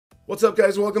What's up,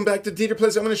 guys? Welcome back to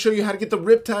DeeterPlays. I'm going to show you how to get the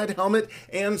Riptide helmet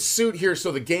and suit here.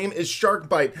 So the game is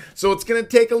Sharkbite. So it's going to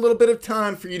take a little bit of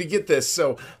time for you to get this.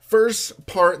 So first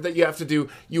part that you have to do,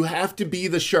 you have to be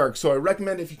the shark. So I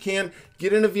recommend, if you can,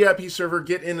 get in a VIP server,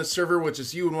 get in a server which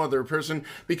is you and one other person,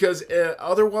 because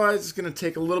otherwise it's going to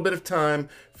take a little bit of time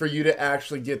for you to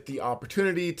actually get the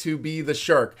opportunity to be the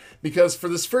shark. Because for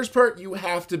this first part, you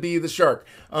have to be the shark.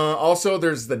 Also,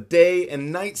 there's the day and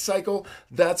night cycle.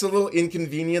 That's a little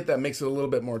inconvenient. That makes it a little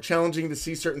bit more challenging to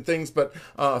see certain things. But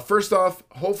first off,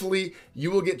 hopefully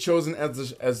you will get chosen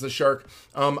as the shark.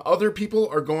 Other people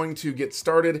are going to get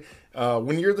started.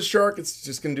 When you're the shark, it's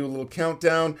just going to do a little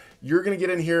countdown. You're going to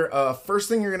get in here. First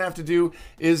thing you're going to have to do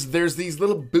is there's these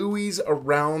little buoys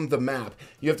around the map.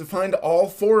 You have to find all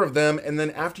 4 of them, and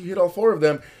then after you hit all 4 of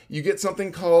them, you get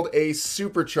something called a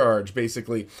supercharge,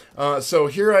 basically. So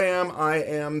here I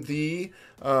am the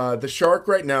shark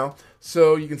right now.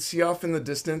 So you can see off in the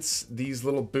distance these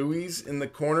little buoys in the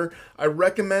corner. I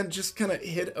recommend just kind of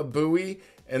hit a buoy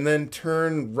and then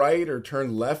turn right or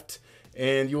turn left.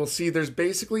 And you will see there's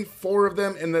basically 4 of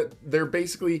them, and that they're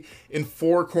basically in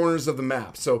 4 corners of the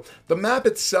map. So the map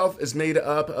itself is made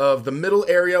up of the middle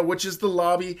area, which is the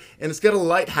lobby, and it's got a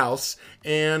lighthouse.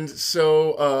 And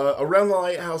so around the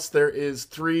lighthouse there is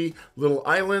 3 little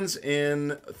islands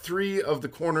in 3 of the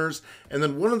corners, and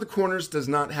then one of the corners does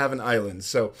not have an island.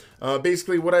 So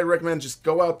basically what I recommend, just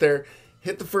go out there,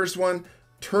 hit the first one,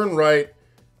 turn right,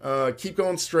 keep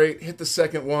going straight, hit the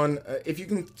second one. If you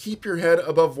can keep your head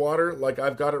above water like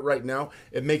I've got it right now,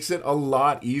 it makes it a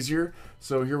lot easier.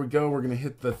 So here we go. We're going to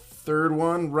hit the third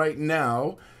one right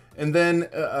now. And then,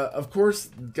 of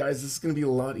course, guys, this is going to be a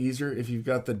lot easier if you've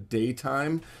got the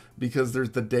daytime, because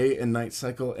there's the day and night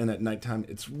cycle, and at nighttime,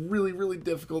 it's really, really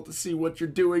difficult to see what you're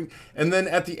doing. And then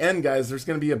at the end, guys, there's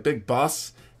going to be a big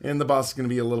boss, and the boss is going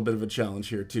to be a little bit of a challenge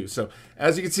here too. So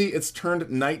as you can see, it's turned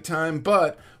nighttime,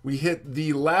 but we hit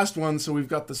the last one, so we've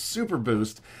got the super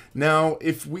boost. Now,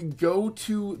 if we go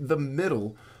to the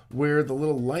middle, where the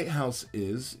little lighthouse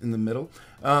is in the middle,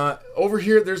 over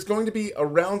here, there's going to be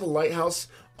around the lighthouse,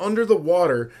 under the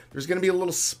water, there's going to be a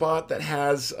little spot that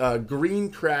has green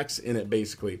cracks in it,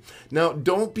 basically. Now,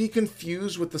 don't be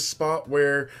confused with the spot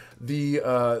where the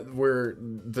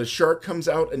shark comes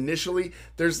out initially.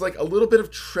 There's like a little bit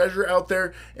of treasure out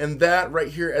there, and that right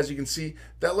here, as you can see,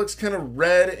 that looks kind of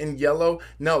red and yellow.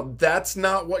 Now, that's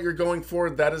not what you're going for.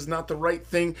 That is not the right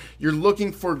thing. You're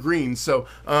looking for green. So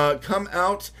come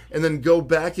out and then go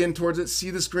back in towards it. See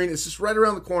this green? It's just right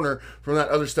around the corner from that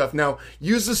other stuff. Now,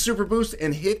 use the super boost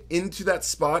and hit into that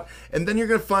spot, and then you're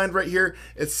going to find right here,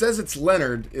 it says it's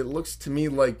Leonard. It looks to me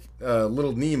like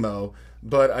Little Nemo,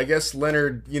 but I guess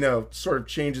Leonard, you know, sort of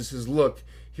changes his look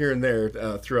here and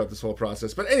there throughout this whole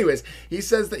process. But anyways, he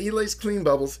says that he likes clean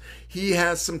bubbles. He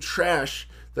has some trash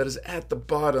that is at the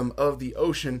bottom of the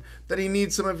ocean that he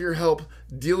needs some of your help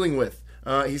dealing with.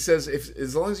 He says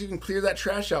as long as you can clear that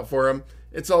trash out for him,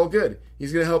 it's all good.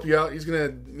 He's going to help you out. He's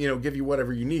going to, you know, give you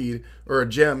whatever you need, or a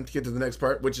gem to get to the next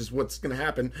part, which is what's going to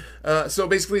happen. So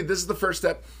basically, this is the first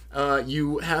step.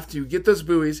 You have to get those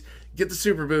buoys, get the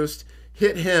super boost,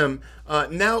 hit him.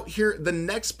 Now here, the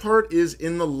next part is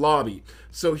in the lobby.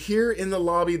 So here in the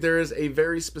lobby, there is a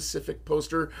very specific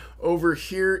poster over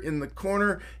here in the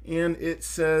corner, and it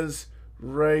says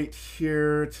right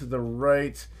here to the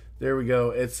right, there we go.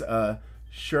 It's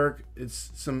shark.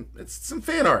 It's some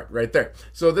fan art right there.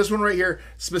 So this one right here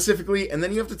specifically, and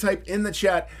then you have to type in the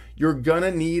chat, you're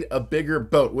gonna need a bigger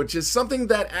boat, which is something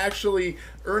that actually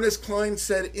Ernest Cline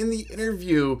said in the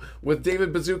interview with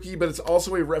David Baszucki, but it's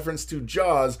also a reference to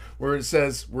Jaws, where it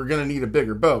says we're gonna need a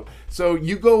bigger boat. So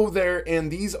you go there,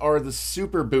 and these are the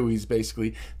super buoys,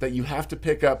 basically, that you have to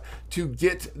pick up to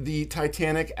get the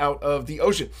Titanic out of the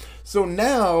ocean. So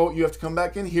now you have to come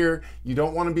back in here. You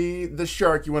don't want to be the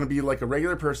shark. You want to be like a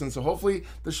regular person. So hopefully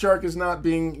the shark is not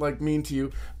being like mean to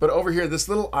you. But over here, this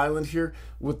little island here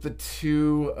with the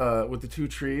two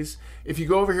trees. If you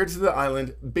go over here to the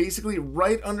island, basically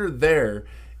right under there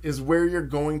is where you're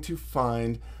going to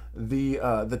find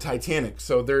the Titanic.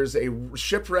 So there's a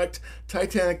shipwrecked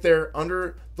Titanic there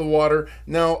under the water.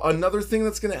 Now, another thing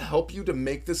that's going to help you to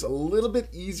make this a little bit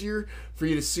easier for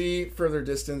you to see further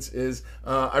distance is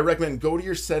I recommend go to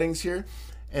your settings here,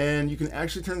 and you can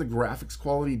actually turn the graphics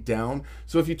quality down.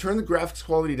 So if you turn the graphics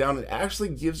quality down, it actually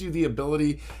gives you the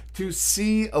ability to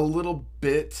see a little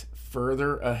bit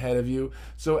further ahead of you.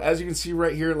 So as you can see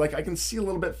right here, like I can see a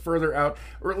little bit further out,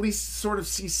 or at least sort of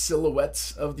see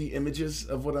silhouettes of the images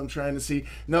of what I'm trying to see.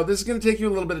 Now this is going to take you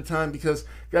a little bit of time because,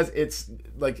 guys, it's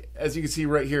like, as you can see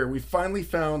right here, we finally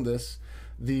found this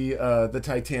the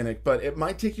Titanic, but it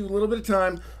might take you a little bit of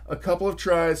time, a couple of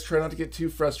tries. Try not to get too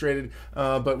frustrated.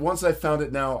 But once I found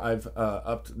it now, I've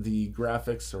upped the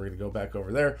graphics, so we're gonna go back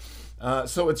over there.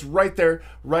 So it's right there,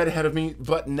 right ahead of me.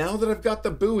 But now that I've got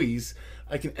the buoys,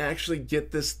 I can actually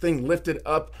get this thing lifted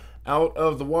up out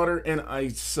of the water and I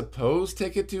suppose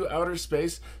take it to outer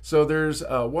space. So there's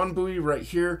one buoy right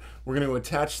here. We're going to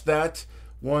attach that.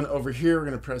 One over here, we're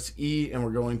going to press E and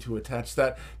we're going to attach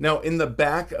that. Now in the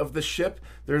back of the ship,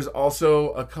 there's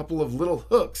also a couple of little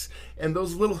hooks, and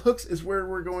those little hooks is where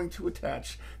we're going to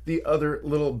attach the other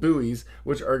little buoys,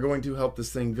 which are going to help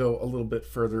this thing go a little bit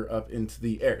further up into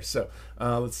the air. So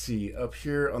let's see, up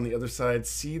here on the other side,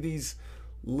 see these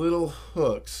little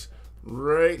hooks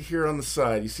right here on the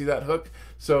side. You see that hook?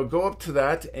 So go up to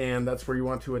that, and that's where you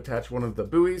want to attach one of the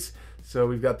buoys. So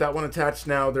we've got that one attached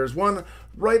now. There's one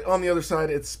right on the other side.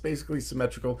 It's basically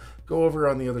symmetrical. Go over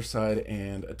on the other side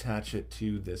and attach it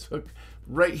to this hook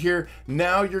right here.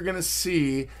 Now you're gonna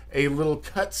see a little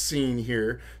cut scene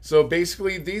here. So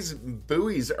basically these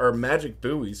buoys are magic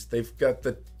buoys. They've got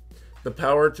the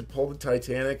power to pull the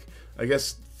Titanic, I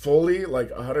guess, fully,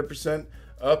 like 100%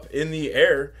 up in the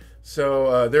air.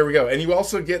 So there we go. And you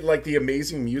also get like the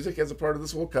amazing music as a part of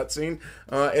this whole cutscene.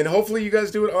 And hopefully you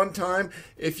guys do it on time.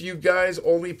 If you guys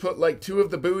only put like 2 of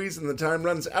the buoys and the time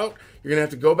runs out, you're gonna have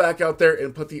to go back out there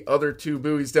and put the other 2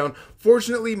 buoys down.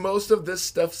 Fortunately, most of this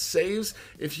stuff saves.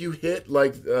 If you hit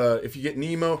like, if you get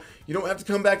Nemo, you don't have to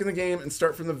come back in the game and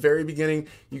start from the very beginning.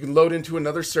 You can load into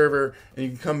another server and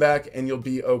you can come back and you'll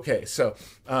be okay. So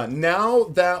now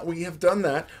that we have done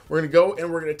that, we're gonna go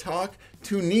and we're gonna talk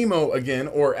to Nemo again,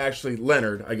 or actually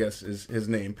Leonard, I guess is his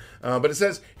name. But it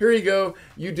says, here you go,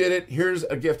 you did it. Here's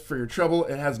a gift for your trouble.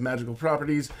 It has magical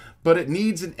properties, but it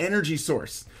needs an energy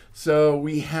source. So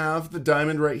we have the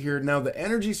diamond right here. Now the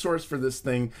energy source for this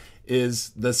thing is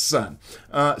the sun.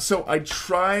 So I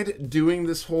tried doing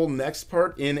this whole next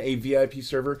part in a VIP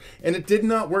server and it did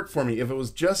not work for me. If it was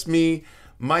just me,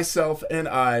 myself and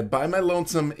I by my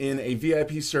lonesome in a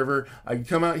VIP server, I could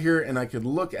come out here and I could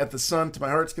look at the sun to my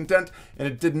heart's content, and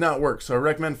it did not work. So I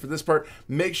recommend for this part,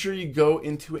 make sure you go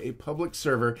into a public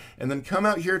server and then come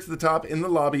out here to the top in the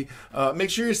lobby.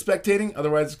 Make sure you're spectating,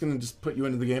 otherwise it's going to just put you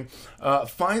into the game.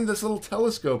 Find this little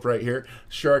telescope right here.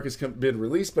 Shark has been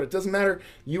released, but it doesn't matter.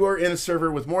 You are in a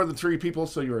server with more than 3 people,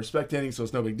 so you are spectating, so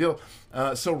it's no big deal.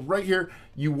 So right here,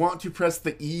 you want to press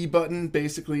the E button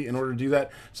basically in order to do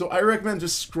that. So I recommend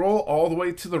just scroll all the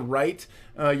way to the right.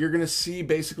 You're going to see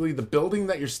basically the building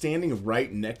that you're standing right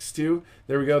next to.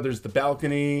 There we go. There's the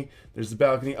balcony. There's the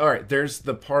balcony. All right. There's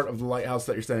the part of the lighthouse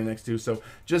that you're standing next to. So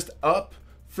just up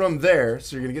from there.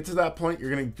 So you're going to get to that point.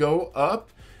 You're going to go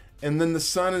up. And then the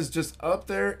sun is just up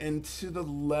there and to the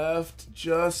left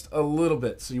just a little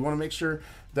bit. So you want to make sure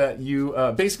that you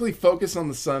basically focus on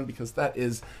the sun, because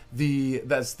that's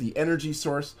the energy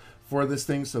source for this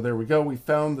thing. So there we go. We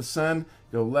found the sun.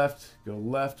 Go left, go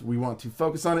left. We want to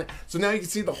focus on it. So now you can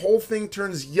see the whole thing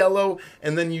turns yellow,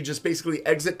 and then you just basically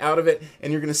exit out of it,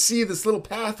 and you're going to see this little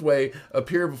pathway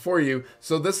appear before you.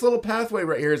 So this little pathway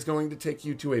right here is going to take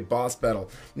you to a boss battle.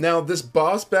 Now this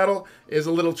boss battle is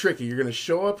a little tricky. You're going to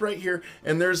show up right here,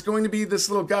 and there's going to be this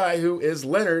little guy who is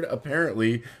Leonard.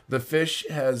 Apparently the fish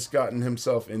has gotten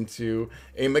himself into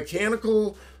a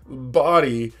mechanical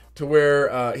body to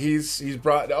where he's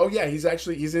brought, oh yeah, he's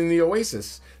in the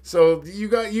Oasis. So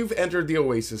you've entered the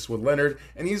Oasis with Leonard,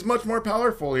 and he's much more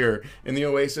powerful here in the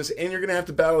Oasis, and you're gonna have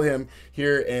to battle him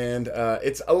here, and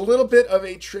it's a little bit of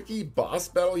a tricky boss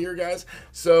battle here, guys.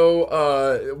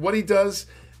 So what he does,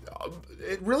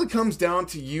 it really comes down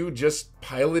to you just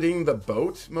piloting the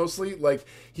boat mostly. Like,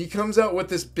 he comes out with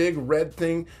this big red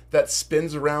thing that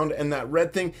spins around, and that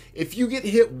red thing, if you get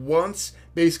hit once,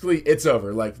 basically it's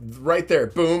over. Like right there,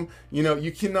 boom, you know,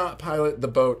 you cannot pilot the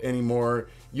boat anymore.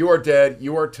 You are dead,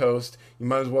 you are toast. You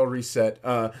might as well reset.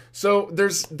 So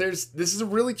this is a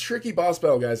really tricky boss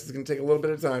battle, guys. It's gonna take a little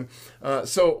bit of time.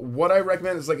 So what I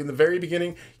recommend is, like, in the very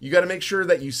beginning, you gotta make sure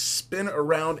that you spin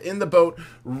around in the boat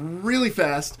really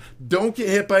fast. Don't get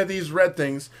hit by these red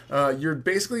things. You're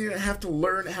basically gonna have to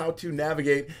learn how to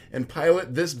navigate and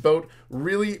pilot this boat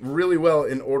really, really well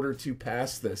in order to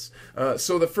pass this.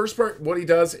 So the first part, what he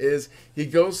does is he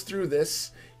goes through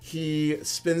this, he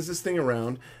spins this thing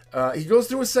around. He goes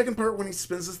through a second part when he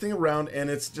spins this thing around, and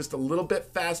it's just a little bit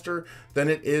faster than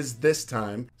it is this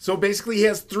time. So basically he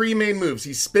has 3 main moves.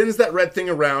 He spins that red thing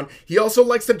around. He also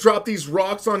likes to drop these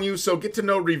rocks on you, so get to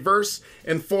know reverse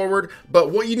and forward.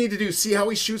 But what you need to do, see how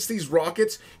he shoots these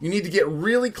rockets? You need to get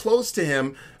really close to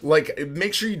him. Like,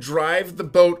 make sure you drive the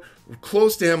boat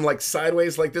close to him, like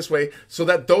sideways, like this way, so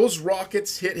that those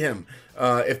rockets hit him.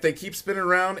 If they keep spinning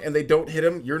around and they don't hit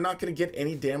him, you're not going to get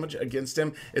any damage against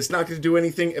him. It's not going to do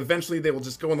anything. Eventually, they will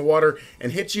just go in the water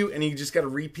and hit you, and you just got to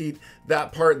repeat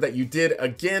that part that you did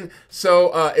again.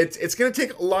 So it's going to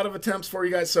take a lot of attempts for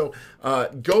you guys. So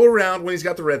go around when he's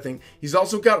got the red thing. He's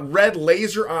also got red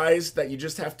laser eyes that you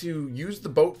just have to use the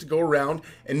boat to go around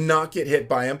and not get hit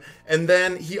by him. And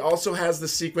then he also has the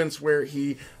sequence where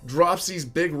he drops these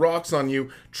big rocks on you.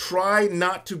 Try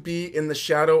not to be in the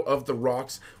shadow of the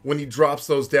rocks when he drops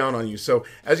those down on you. So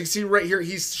as you can see right here,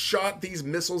 he's shot these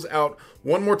missiles out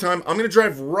one more time. I'm going to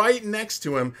drive right next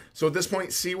to him. So at this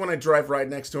point, see when I drive right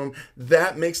next to him,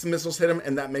 that makes the missiles hit him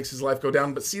and that makes his life go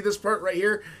down. But see this part right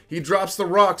here? He drops the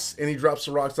rocks and he drops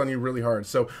the rocks on you really hard.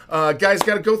 So guys,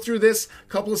 got to go through this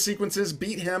couple of sequences,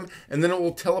 beat him, and then it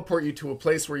will teleport you to a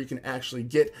place where you can actually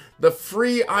get the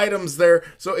free items there.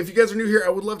 So if you guys are new here, I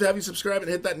would love to have you subscribe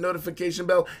and hit that notification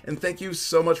bell. And thank you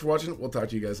so much for watching. We'll talk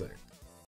to you guys later.